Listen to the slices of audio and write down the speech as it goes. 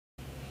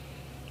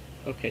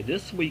Okay,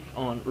 this week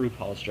on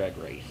RuPaul's Drag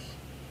Race,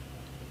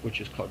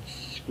 which is called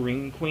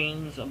Scream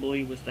Queens, I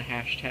believe was the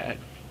hashtag.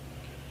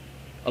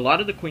 A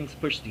lot of the queens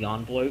pushed the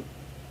envelope,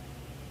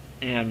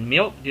 and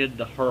Milk did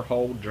her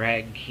whole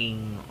drag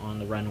king on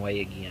the runway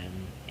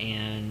again,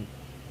 and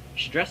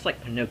she dressed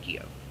like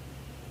Pinocchio.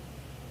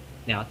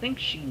 Now, I think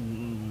she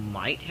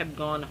might have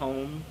gone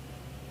home,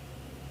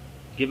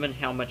 given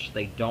how much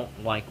they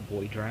don't like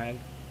boy drag,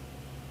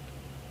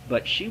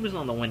 but she was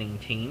on the winning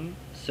team,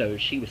 so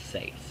she was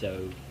safe.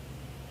 So,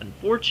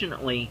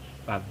 unfortunately,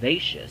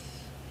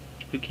 Vivacious,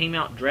 who came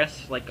out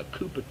dressed like a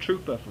Koopa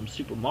Troopa from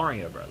Super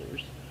Mario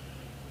Brothers,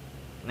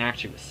 and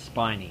actually it was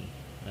Spiny.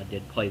 I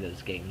did play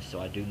those games, so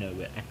I do know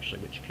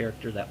actually which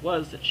character that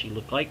was that she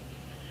looked like.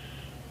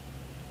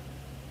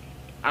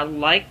 I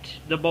liked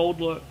the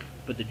bold look,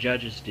 but the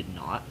judges did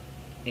not.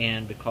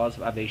 And because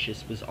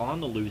Vivacious was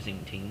on the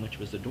losing team, which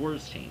was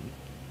Adora's team,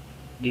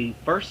 the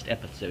first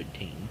episode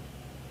team,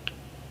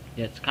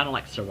 it's kind of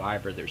like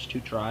Survivor, there's two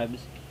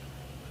tribes,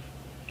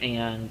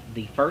 and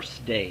the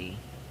first day,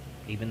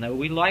 even though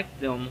we liked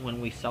them when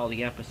we saw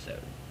the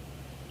episode,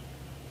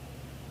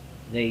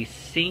 they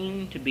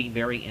seemed to be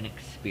very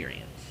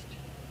inexperienced.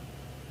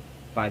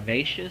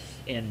 Vivacious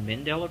and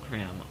Mendela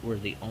Creme were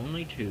the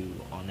only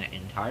two on that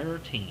entire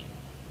team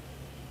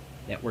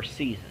that were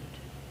seasoned.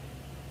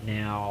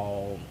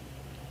 Now,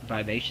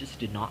 Vivacious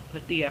did not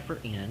put the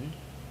effort in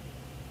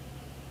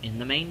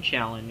the main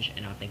challenge,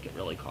 and I think it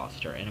really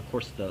cost her. And of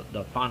course,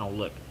 the final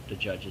look, the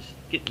judges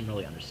didn't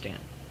really understand.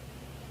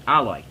 I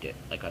liked it,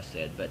 like I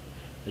said, but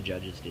the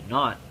judges did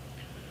not.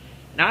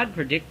 Now, I'd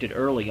predicted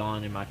early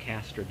on in my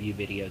cast review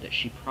video that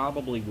she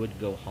probably would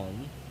go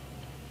home.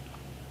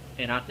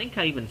 And I think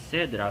I even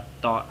said that I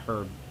thought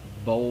her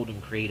bold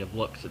and creative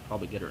looks would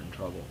probably get her in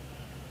trouble.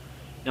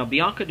 Now,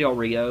 Bianca Del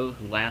Rio,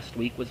 who last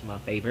week was my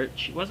favorite,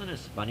 she wasn't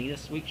as funny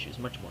this week. She was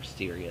much more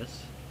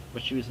serious.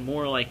 But she was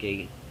more like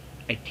a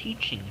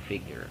teaching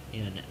figure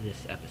in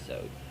this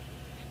episode.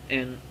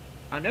 And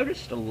I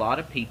noticed a lot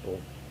of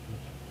people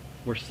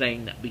were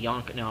saying that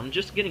Bianca... Now, I'm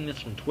just getting this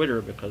from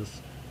Twitter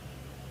because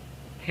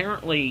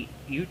apparently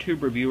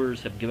YouTube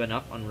reviewers have given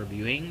up on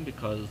reviewing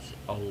because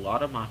a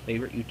lot of my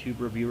favorite YouTube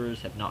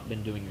reviewers have not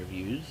been doing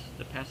reviews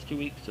the past 2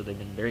 weeks, so they've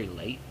been very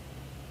late.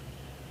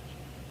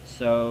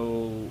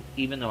 So,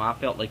 even though I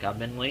felt like I've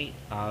been late,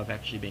 I've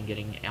actually been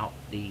getting out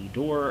the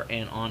door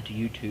and onto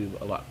YouTube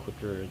a lot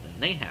quicker than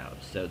they have.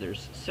 So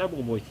there's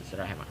several voices that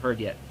I haven't heard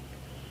yet.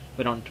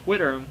 But on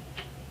Twitter,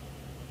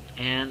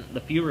 and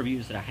the few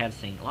reviews that I have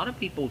seen, a lot of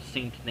people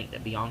seem to think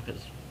that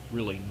Bianca's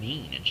really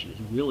mean, and she was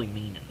really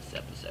mean in this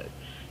episode.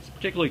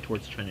 Particularly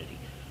towards Trinity.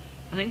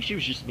 I think she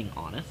was just being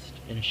honest,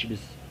 and she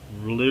was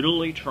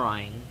literally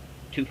trying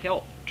to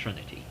help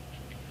Trinity.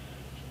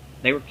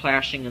 They were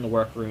clashing in the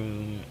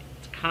workroom.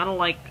 It's kind of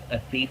like a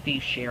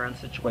Fifi Sharon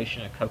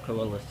situation, a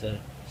Coco Alyssa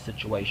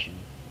situation.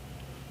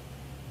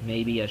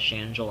 Maybe a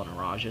Shangela and a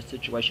Raja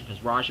situation,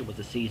 because Raja was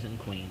a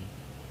seasoned queen.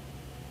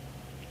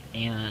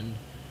 And,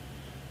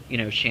 you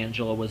know,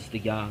 Shangela was the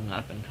young,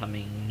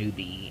 up-and-coming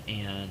newbie,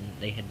 and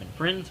they had been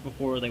friends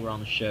before they were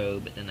on the show,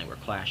 but then they were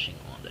clashing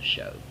on the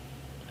show.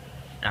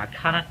 And I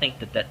kind of think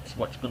that that's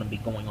what's going to be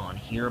going on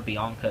here.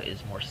 Bianca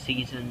is more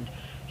seasoned.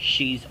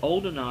 She's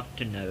old enough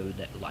to know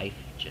that life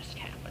just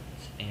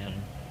happens. And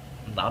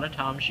a lot of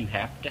times you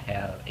have to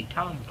have a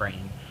time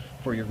frame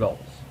for your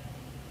goals.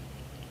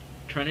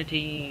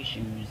 Trinity,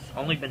 she's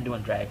only been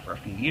doing drag for a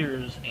few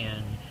years,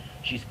 and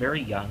she's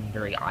very young,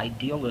 very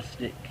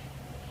idealistic.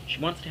 She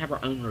wants to have her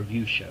own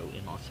review show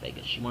in Las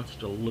Vegas. She wants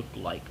to look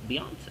like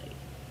Beyonce.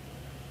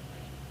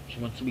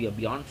 She wants to be a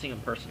Beyonce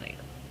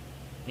impersonator.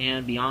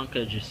 And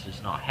Bianca just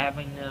is not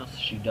having this.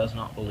 She does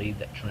not believe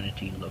that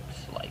Trinity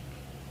looks like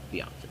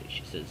Beyonce.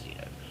 She says, you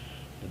know,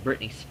 the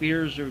Britney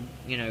Spears are,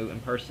 you know,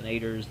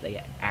 impersonators.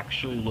 They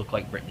actually look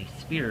like Britney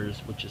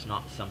Spears, which is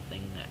not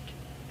something that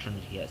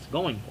Trinity has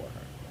going for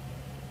her.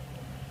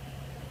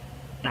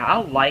 Now, I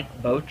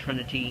like both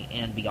Trinity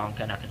and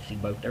Bianca, and I can see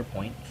both their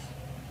points.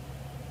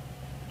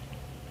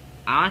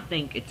 I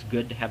think it's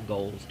good to have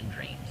goals and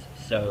dreams.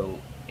 So,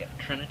 if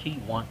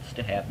Trinity wants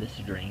to have this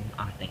dream,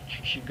 I think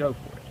she should go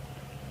for it.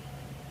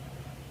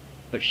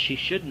 But she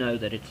should know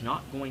that it's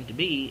not going to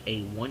be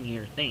a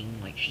one-year thing.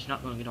 Like, she's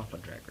not going to get off a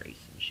drag race,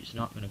 and she's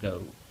not going to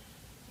go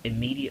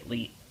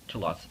immediately to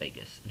Las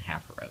Vegas and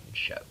have her own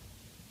show.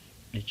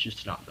 It's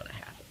just not going to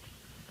happen.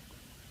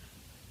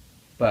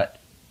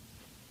 But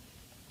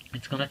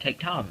it's going to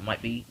take time. It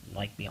might be,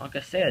 like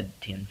Bianca said,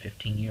 10,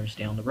 15 years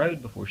down the road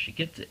before she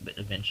gets it, but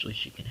eventually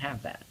she can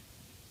have that.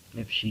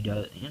 If she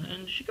does,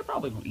 and she could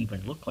probably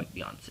even look like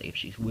Beyonce if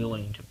she's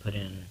willing to put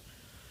in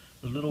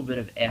a little bit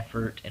of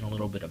effort and a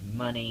little bit of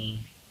money,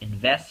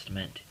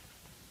 investment,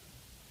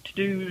 to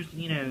do,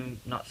 you know,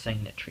 not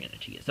saying that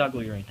Trinity is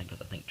ugly or anything,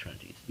 because I think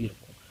Trinity is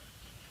beautiful,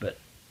 but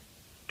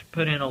to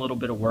put in a little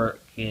bit of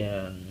work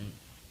and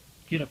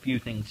get a few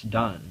things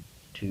done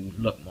to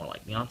look more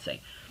like Beyonce.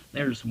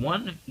 There's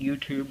one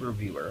YouTube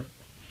reviewer,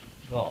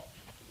 well,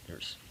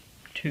 there's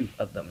two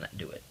of them that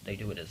do it. They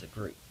do it as a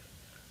group.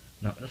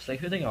 I'm not going to say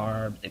who they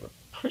are, but they were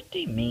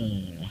pretty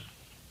mean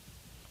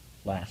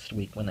last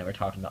week when they were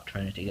talking about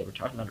Trinity. They were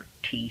talking about her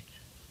teeth,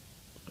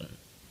 and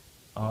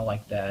all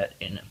like that,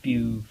 in a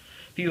few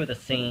of the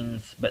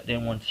scenes. But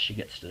then once she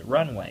gets to the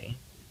runway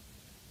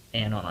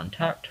and on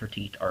Untucked, her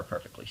teeth are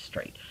perfectly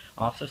straight.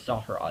 I also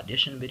saw her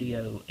audition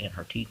video, and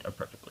her teeth are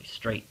perfectly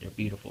straight. They're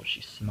beautiful.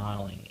 She's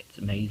smiling. It's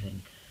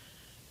amazing.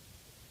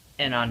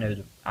 And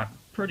I'm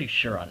pretty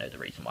sure I know the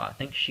reason why. I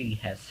think she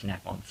has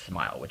Snap-on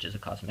Smile, which is a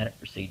cosmetic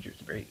procedure.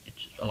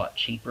 It's a lot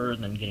cheaper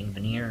than getting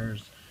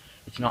veneers.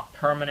 It's not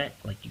permanent.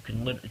 Like,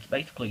 it's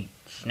basically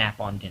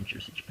Snap-on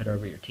dentures that you put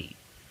over your teeth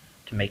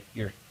to make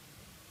your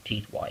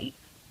teeth white,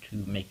 to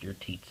make your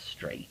teeth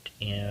straight.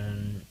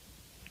 And,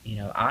 you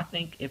know, I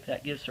think if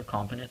that gives her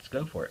confidence,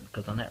 go for it.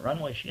 Because on that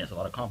runway, she has a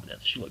lot of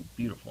confidence. She looked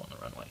beautiful on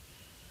the runway.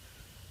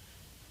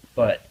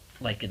 But,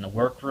 like, in the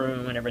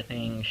workroom and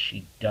everything,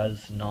 she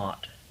does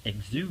not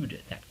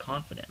exude that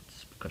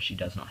confidence because she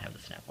does not have the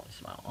Snap-on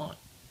Smile on.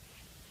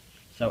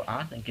 So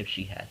I think if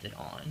she has it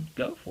on,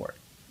 go for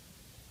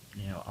it.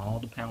 You know, all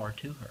the power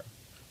to her.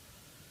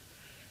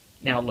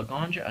 Now,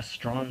 Laganja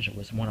Estranja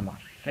was one of my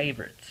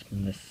favorites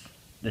in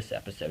this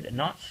episode, and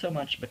not so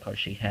much because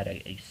she had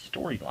a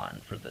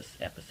storyline for this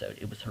episode.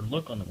 It was her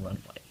look on the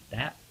runway.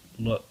 That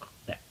look,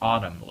 that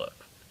autumn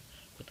look,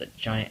 with the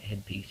giant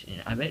headpiece.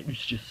 And I mean,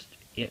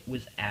 it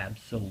was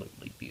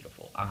absolutely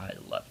beautiful. I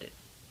loved it.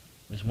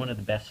 It was one of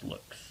the best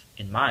looks,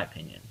 in my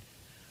opinion,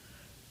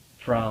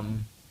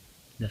 from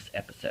this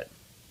episode.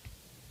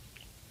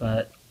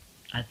 But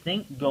I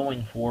think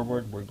going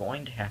forward, we're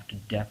going to have to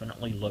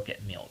definitely look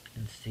at Milk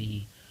and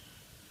see,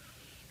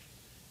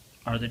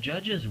 are the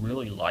judges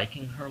really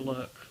liking her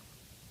look?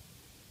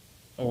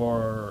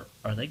 Or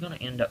are they going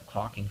to end up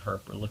clocking her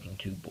for looking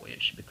too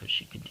boyish because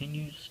she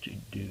continues to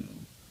do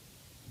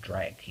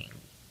Drag King,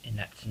 and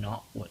that's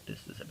not what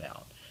this is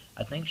about.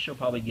 I think she'll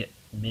probably get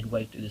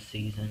midway through the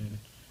season.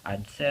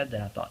 I'd said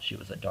that I thought she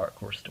was a dark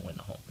horse to win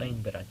the whole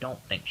thing, but I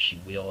don't think she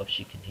will if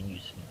she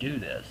continues to do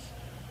this.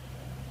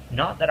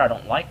 Not that I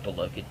don't like the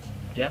look, it's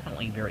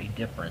definitely very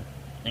different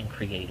and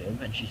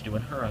creative, and she's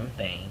doing her own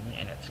thing,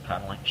 and it's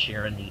kind of like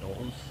Sharon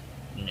Needles,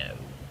 you know,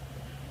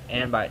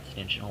 and by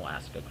extension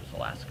Alaska, because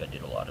Alaska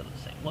did a lot of the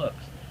same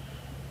looks.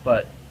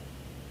 But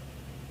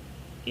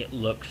it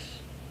looks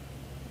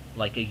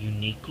like a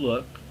unique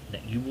look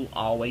that you will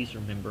always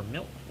remember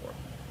Milk for.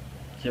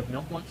 So if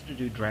Milk wants to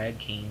do Drag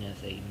King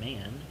as a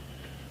man,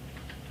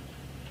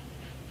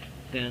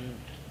 then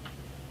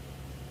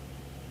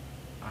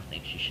I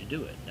think she should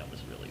do it. That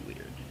was really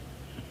weird.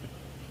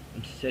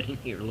 I'm sitting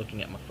here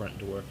looking at my front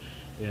door,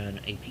 and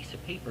a piece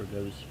of paper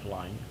goes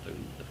flying through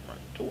the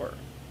front door.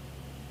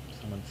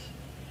 Someone's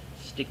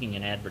sticking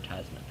an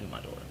advertisement through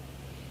my door.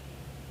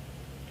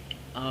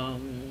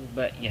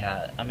 But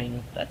yeah, I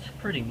mean, that's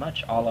pretty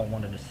much all I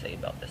wanted to say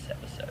about this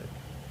episode.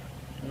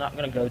 I'm not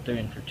going to go through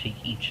and critique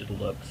each of the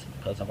looks,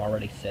 because I've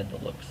already said the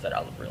looks that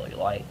I really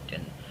liked.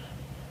 And,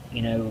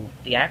 you know,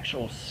 the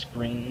actual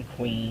Scream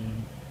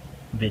Queen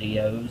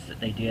videos that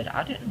they did,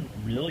 I didn't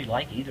really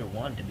like either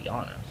one, to be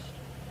honest.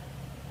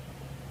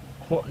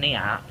 Courtney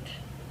Act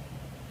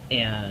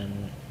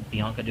and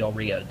Bianca Del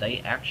Rio,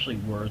 they actually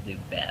were the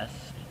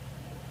best.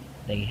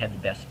 They had the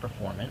best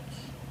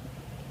performance.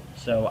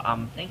 So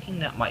I'm thinking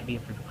that might be a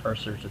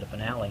precursor to the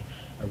finale.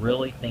 I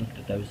really think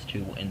that those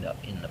two will end up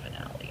in the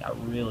finale. I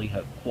really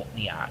hope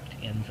Courtney Act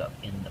ends up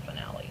in the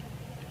finale.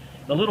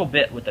 The little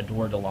bit with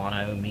Adore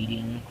Delano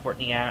meeting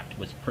Courtney Act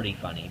was pretty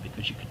funny,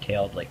 because you could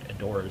tell, like,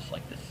 Adore is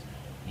like this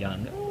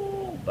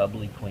young,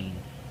 bubbly queen.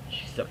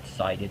 She's so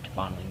excited to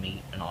finally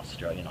meet an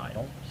Australian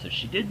Idol. So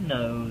she did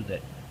know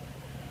that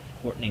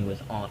Courtney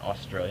was on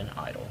Australian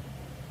Idol.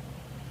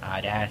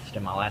 I'd asked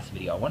in my last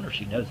video, I wonder if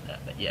she knows that,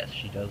 but yes,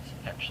 she does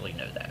actually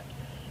know that.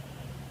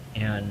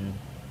 And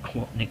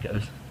Courtney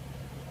goes,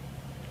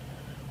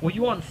 "Were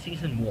you on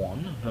season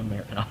 1 of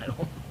American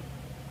Idol?"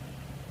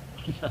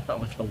 That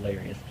was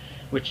hilarious.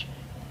 Which,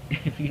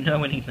 if you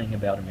know anything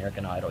about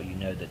American Idol, you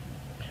know that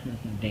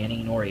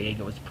Danny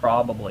Noriega was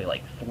probably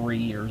like 3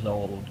 years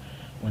old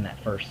when that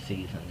first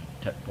season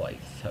took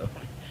place. So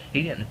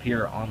he didn't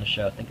appear on the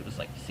show. I think it was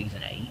like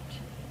season 8.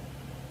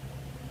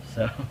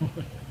 So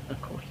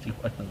of course he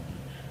wasn't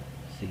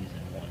in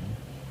season 1.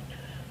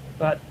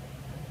 But,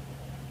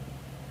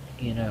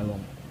 you know,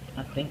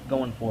 I think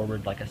going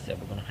forward, like I said,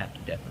 we're going to have to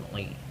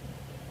definitely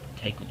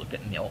take a look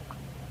at Milk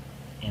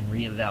and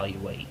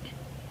reevaluate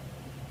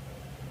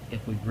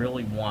if we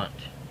really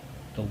want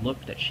the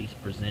look that she's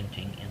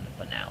presenting in the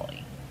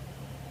finale.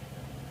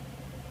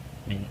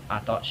 I mean, I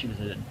thought she was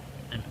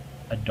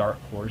a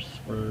dark horse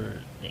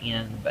for the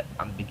end, but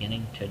I'm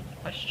beginning to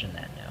question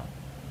that now.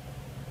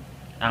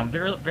 I'm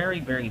very, very,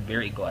 very,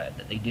 very glad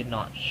that they did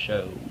not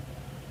show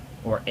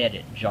or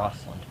edit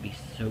Jocelyn to be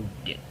so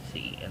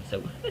ditzy and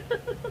so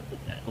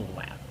that little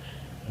laugh.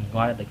 I'm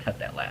glad they cut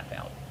that laugh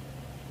out.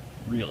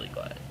 Really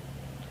glad.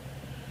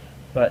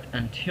 But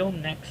until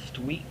next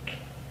week,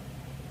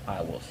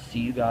 I will see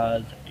you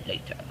guys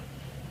later.